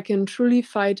that I can truly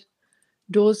fight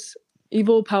those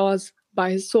evil powers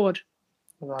by his sword.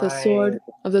 The sword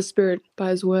of the Spirit,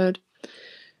 by his word.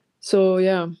 So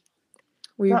yeah,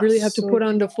 we really have to put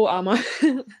on the full armor.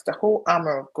 The whole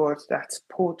armor of God that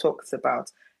Paul talks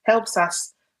about helps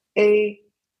us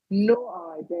know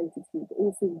our identity, but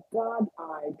also guard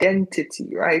our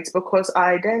identity, right? Because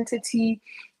our identity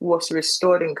was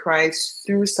restored in Christ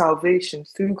through salvation,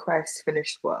 through Christ's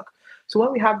finished work. So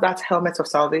when we have that helmet of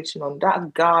salvation on,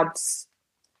 that guards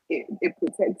it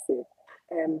protects it.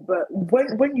 But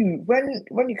when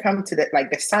you come to that,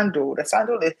 like the sandal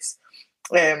is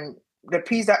the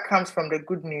piece that comes from the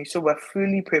good news, so we're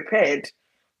fully prepared.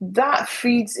 That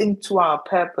feeds into our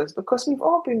purpose, because we've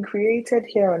all been created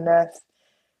here on earth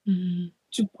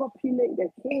to populate the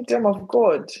kingdom of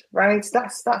God, right?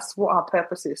 That's what our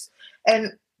purpose is.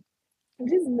 And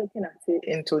just looking at it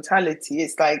in totality,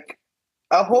 it's like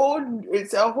a whole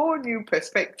new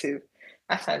perspective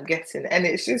as I'm getting, and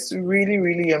it's just really,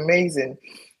 really amazing.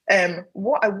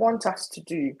 What I want us to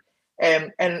do,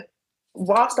 and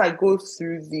whilst I go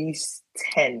through these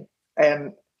 10, I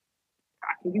can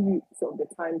give you sort of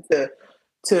the time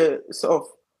to sort of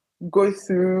go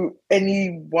through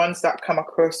any ones that come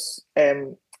across,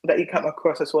 that you come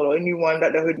across as well, or any one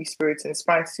that the Holy Spirit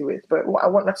inspires you with. But what I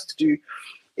want us to do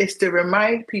is to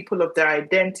remind people of their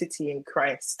identity in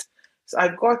Christ. So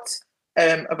I've got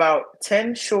about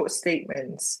 10 short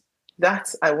statements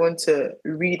that I want to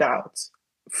read out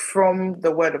from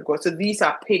the Word of God. So these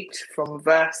are picked from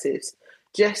verses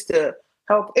just to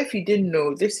help. If you didn't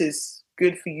know, this is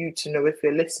good for you to know if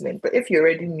you're listening. But if you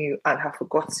already knew and have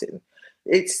forgotten,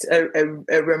 it's a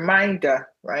reminder,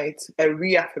 right? A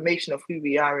reaffirmation of who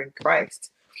we are in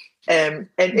Christ. And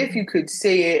if you could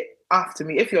say it after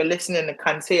me, if you're listening and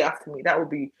can say it after me, that would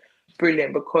be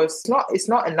brilliant, because it's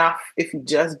not enough if you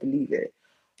just believe it.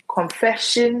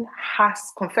 Confession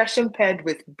paired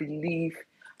with belief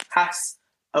has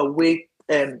a way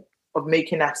of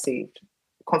making us saved.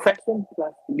 Confession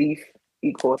plus belief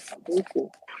equals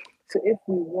salvation. So if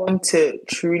we want to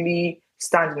truly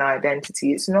stand in our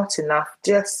identity, it's not enough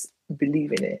just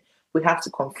believing it. We have to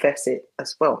confess it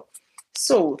as well.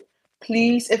 So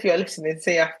please, if you're listening,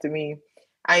 say after me,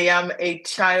 I am a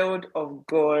child of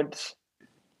God.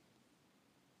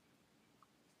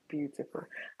 Beautiful.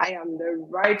 I am the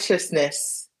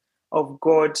righteousness of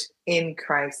God in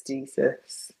Christ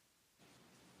Jesus.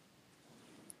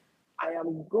 I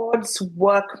am God's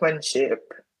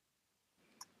workmanship,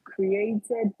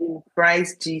 created in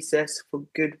Christ Jesus for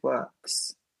good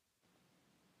works.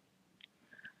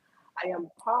 I am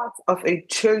part of a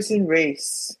chosen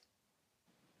race,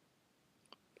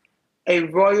 a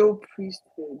royal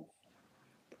priesthood,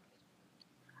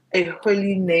 a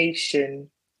holy nation.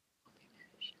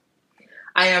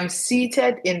 I am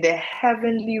seated in the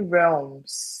heavenly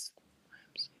realms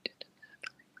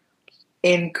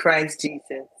in Christ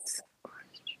Jesus.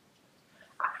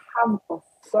 I have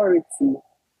authority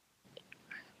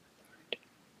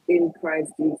in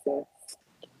Christ Jesus.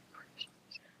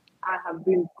 I have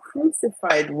been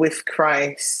crucified with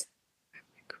Christ.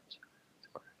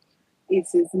 It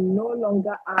is no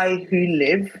longer I who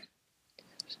live,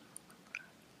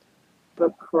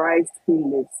 but Christ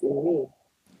who lives in me.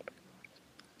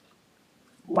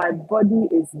 My body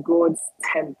is God's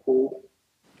temple.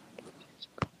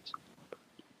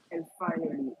 And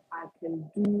finally, I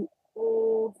can do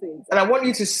all things. And I want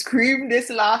you to scream this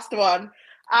last one.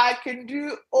 I can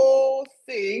do all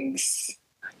things.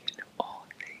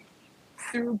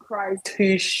 Through Christ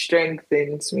who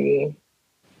strengthens me.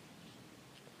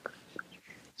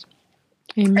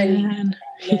 Amen.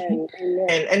 Amen.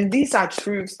 And these are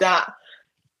truths that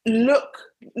look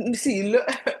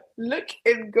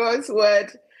in God's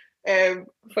word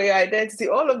for your identity.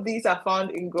 All of these are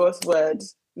found in God's word.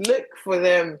 Look for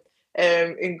them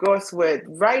in God's word.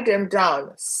 Write them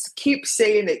down. Keep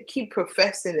saying it. Keep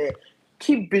professing it.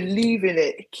 Keep believing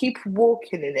it. Keep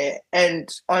walking in it.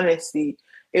 And honestly,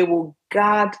 it will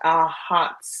guard our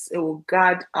hearts. It will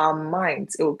guard our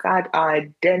minds. It will guard our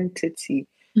identity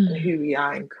and who we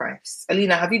are in Christ.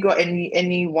 Alina, have you got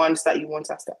any ones that you want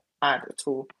us to add at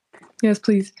all? Yes,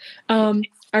 please.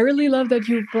 I really love that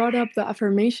you brought up the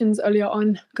affirmations earlier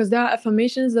on, because there are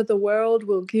affirmations that the world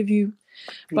will give you,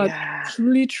 but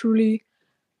truly,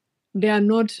 they are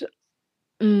not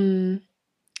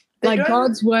Like don't-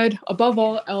 God's word above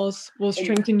all else will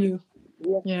strengthen you.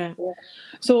 Yeah.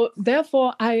 So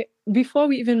therefore, before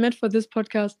we even met for this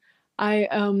podcast,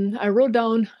 I wrote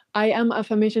down I am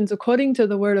affirmations according to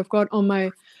the word of God on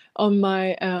my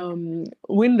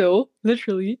window,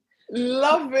 literally.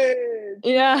 Love it.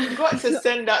 Yeah. You got to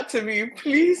send that to me.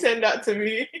 Please send that to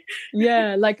me.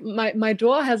 Yeah, like my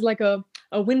door has like a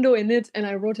window in it, and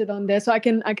I wrote it on there, so I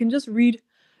can just read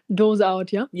those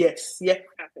out. Yeah. Yes. Yeah.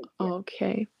 Perfect. Yeah.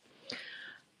 Okay.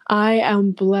 I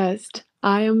am blessed.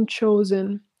 I am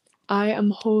chosen. I am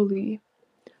holy.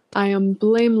 I am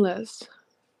blameless.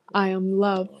 I am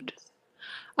loved.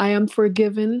 I am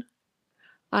forgiven.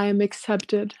 I am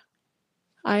accepted.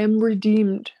 I am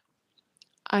redeemed.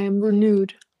 I am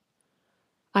renewed.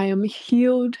 I am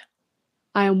healed.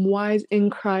 I am wise in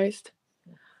Christ.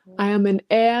 I am an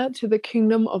heir to the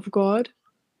kingdom of God.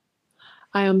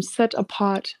 I am set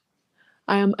apart.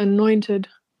 I am anointed.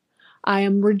 I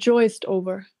am rejoiced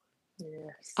over.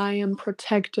 Yes. I am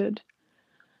protected.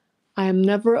 I am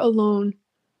never alone.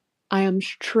 I am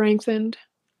strengthened.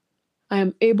 I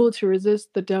am able to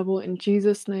resist the devil in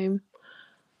Jesus' name.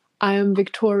 I am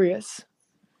victorious.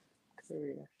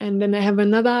 And then I have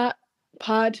another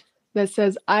part that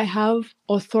says, I have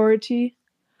authority.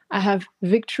 I have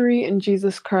victory in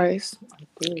Jesus Christ.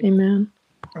 Amen.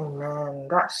 Amen.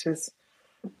 That's just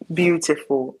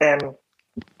beautiful.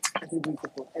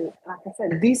 Beautiful. And like I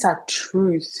said, these are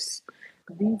truths.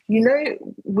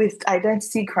 With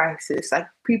identity crisis, like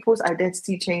people's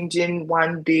identity changing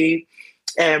one day,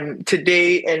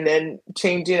 today, and then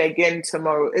changing again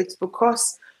tomorrow, it's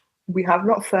because we have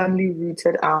not firmly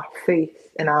rooted our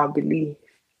faith and our belief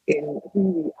in who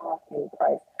we are in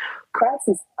Christ. Christ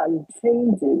is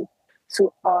unchanging,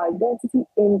 so our identity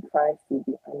in Christ will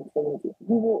be unchanging.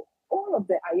 We will all of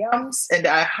the I ams and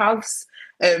the I haves,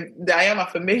 the I am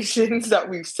affirmations that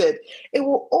we've said, it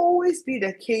will always be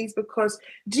the case because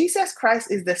Jesus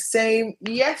Christ is the same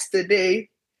yesterday,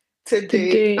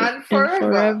 today, and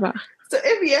forever. So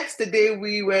if yesterday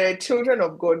we were children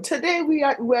of God, today we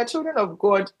are children of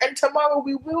God, and tomorrow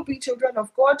we will be children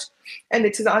of God. And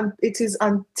it is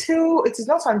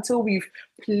not until we've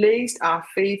placed our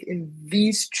faith in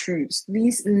these truths,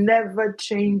 these never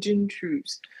changing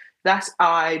truths, that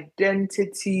our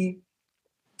identity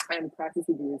and practice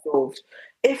will be resolved.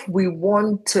 If we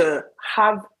want to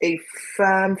have a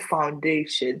firm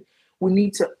foundation, we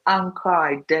need to anchor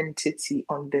identity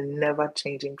on the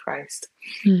never-changing Christ.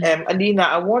 Alina,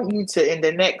 I want you to, in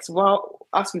the next,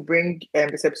 as we bring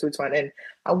this episode to an end,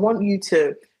 I want you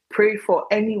to pray for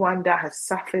anyone that has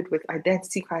suffered with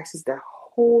identity crisis their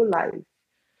whole life.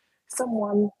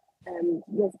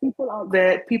 There's people out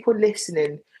there, people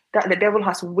listening, that the devil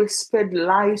has whispered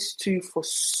lies to for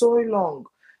so long.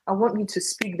 I want you to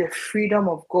speak the freedom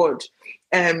of God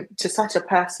to such a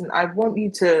person. I want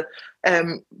you to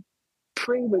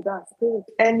pray with us, pray with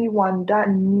anyone that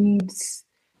needs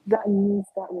that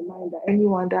reminder,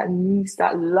 anyone that needs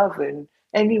that loving,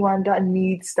 anyone that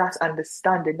needs that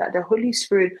understanding, that the Holy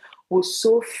Spirit will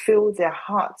so fill their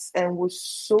hearts and will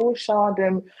so shower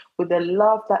them with the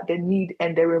love that they need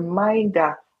and the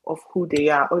reminder of who they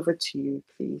are. Over to you,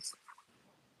 please.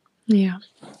 Yeah.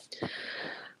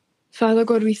 Father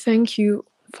God, we thank you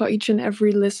for each and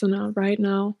every listener right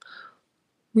now.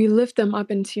 We lift them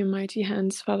up into your mighty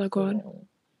hands, Father God.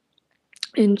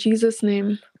 In Jesus'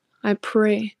 name, I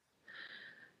pray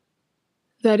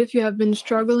that if you have been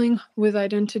struggling with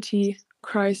identity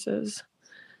crisis,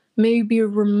 may you be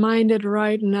reminded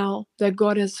right now that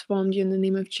God has formed you in the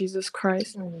name of Jesus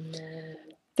Christ. Amen.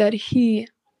 That He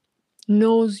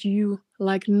knows you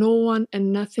like no one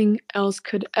and nothing else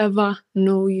could ever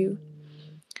know you.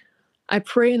 I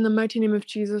pray in the mighty name of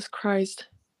Jesus Christ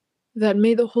that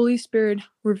may the Holy Spirit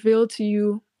reveal to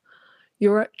you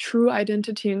your true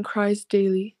identity in Christ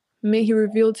daily. May He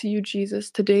reveal to you Jesus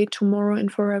today, tomorrow,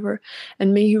 and forever.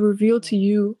 And may He reveal to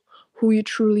you who you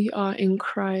truly are in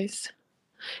Christ.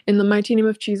 In the mighty name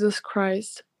of Jesus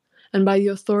Christ, and by the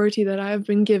authority that I have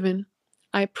been given,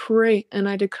 I pray and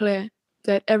I declare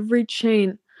that every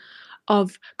chain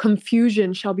of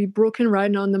confusion shall be broken right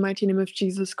now in the mighty name of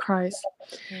Jesus Christ.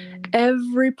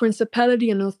 Every principality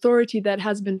and authority that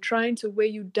has been trying to weigh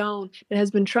you down, that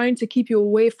has been trying to keep you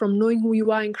away from knowing who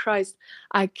you are in Christ,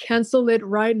 I cancel it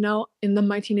right now in the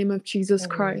mighty name of Jesus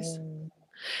Christ.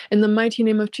 In the mighty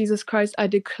name of Jesus Christ, I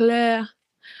declare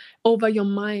over your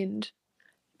mind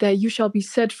that you shall be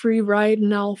set free right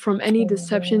now from any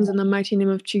deceptions in the mighty name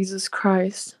of Jesus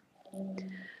Christ.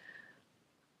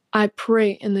 I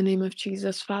pray in the name of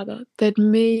Jesus, Father, that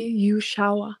may you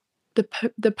shower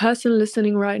the person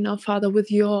listening right now, Father,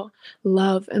 with your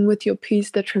love and with your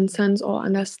peace that transcends all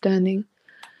understanding.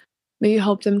 May you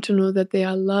help them to know that they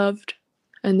are loved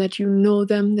and that you know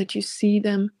them, that you see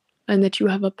them, and that you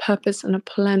have a purpose and a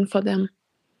plan for them.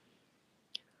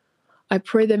 I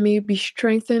pray that may you be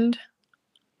strengthened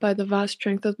by the vast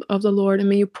strength of the Lord, and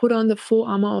may you put on the full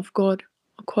armor of God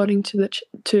according to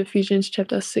Ephesians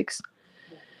chapter 6.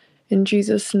 In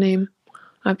Jesus' name,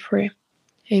 I pray.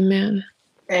 Amen.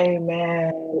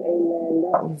 Amen.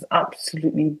 Amen. That was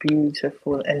absolutely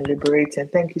beautiful and liberating.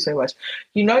 Thank you so much.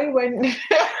 You know, when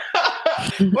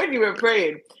when you were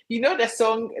praying, you know the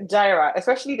song Jaira,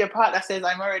 especially the part that says,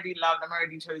 I'm already loved, I'm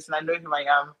already chosen, I know who I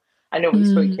am, I know we've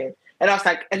spoken. And I was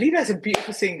like, Alina's a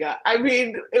beautiful singer. I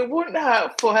mean, it wouldn't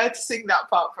hurt for her to sing that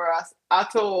part for us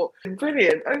at all.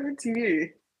 Brilliant. Over to you.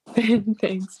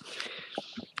 Thanks.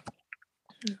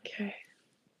 Okay.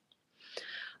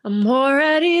 I'm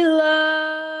already loved.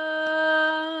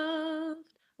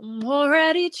 I'm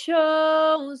already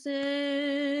chosen.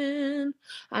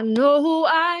 I know who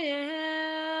I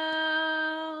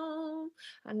am.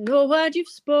 I know what you've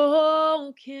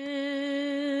spoken.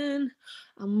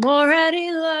 I'm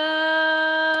already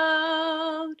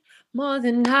loved more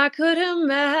than I could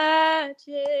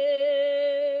imagine.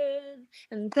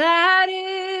 And that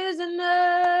is enough.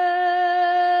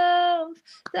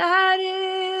 That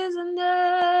is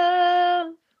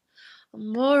enough.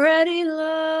 I'm already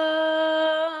loved.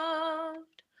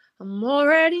 I'm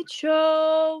already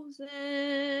chosen.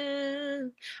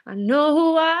 I know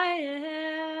who I am.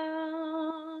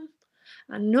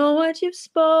 I know what you've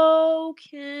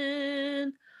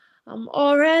spoken. I'm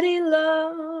already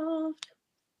loved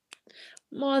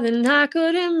more than I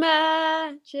could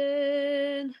imagine.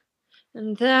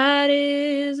 And that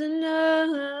is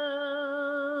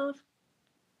enough.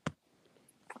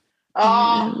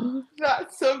 Oh,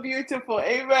 that's so beautiful.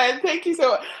 Amen. Thank you so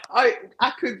much. I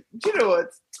could, do you know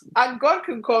what? And God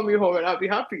can call me home and I'll be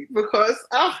happy because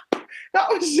that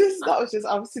was just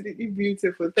absolutely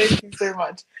beautiful. Thank you so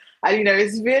much. And you know,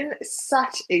 it's been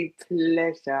such a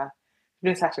pleasure. It's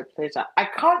been such a pleasure. I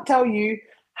can't tell you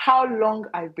how long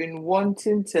I've been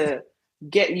wanting to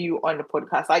get you on the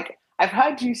podcast. Like, I've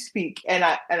heard you speak, and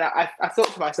I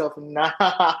thought to myself, nah,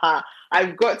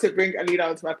 I've got to bring Alina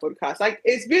onto my podcast. Like,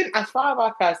 it's been as far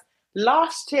back as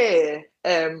last year,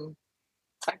 even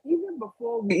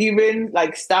before we even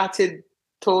like started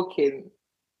talking,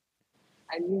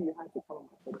 I knew you had to come on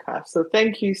my podcast. So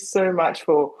thank you so much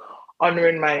for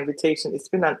honoring my invitation. It's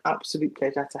been an absolute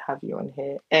pleasure to have you on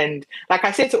here. And like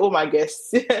I say to all my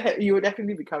guests, you will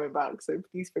definitely be coming back. So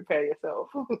please prepare yourself.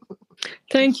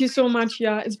 Thank you so much.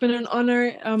 Yeah, it's been an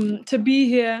honor to be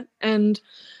here, and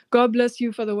God bless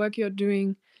you for the work you're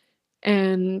doing.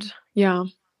 And yeah,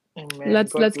 Amen.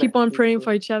 let's keep on praying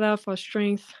for each other for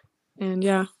strength. And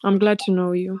yeah, I'm glad to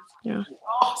know you. Yeah.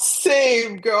 Oh,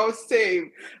 same, girl,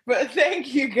 same. But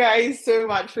thank you guys so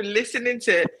much for listening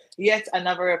to yet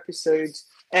another episode.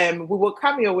 We will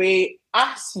come your way,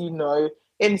 as you know,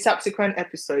 in subsequent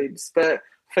episodes. But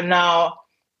for now,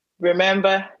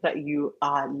 remember that you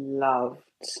are loved.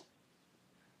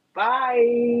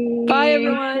 Bye. Bye,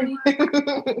 everyone.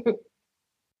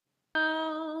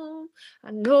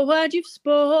 I know what you've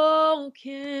spoken.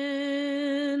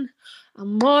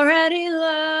 I'm already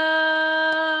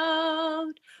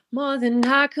loved more than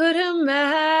I could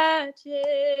imagine.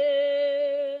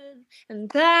 And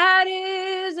that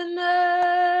is enough.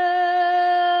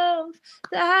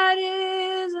 That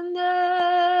is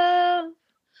enough.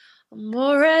 I'm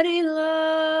already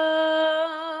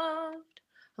loved.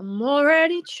 I'm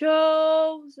already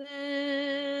chosen.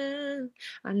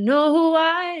 I know who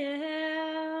I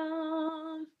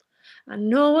am. I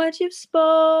know what you've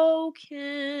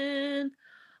spoken.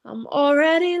 I'm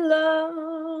already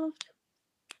loved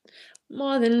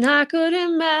more than I could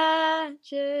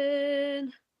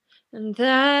imagine. And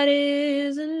that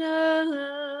is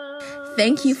enough.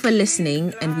 Thank you for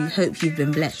listening, and we hope you've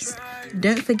been blessed.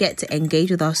 Don't forget to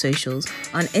engage with our socials.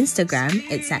 On Instagram,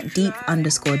 it's at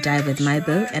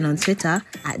deep_divewithmybo, and on Twitter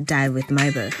at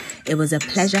divewithmybo. It was a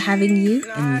pleasure having you,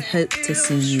 and we hope to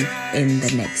see you in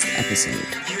the next episode.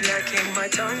 You liking my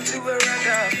tongue to a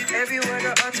ragga. Every word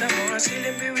I utter must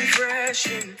healing be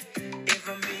refreshing. If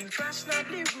I'm being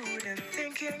fashionably rude and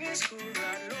thinking it's cool,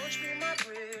 God launch me my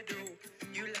praise.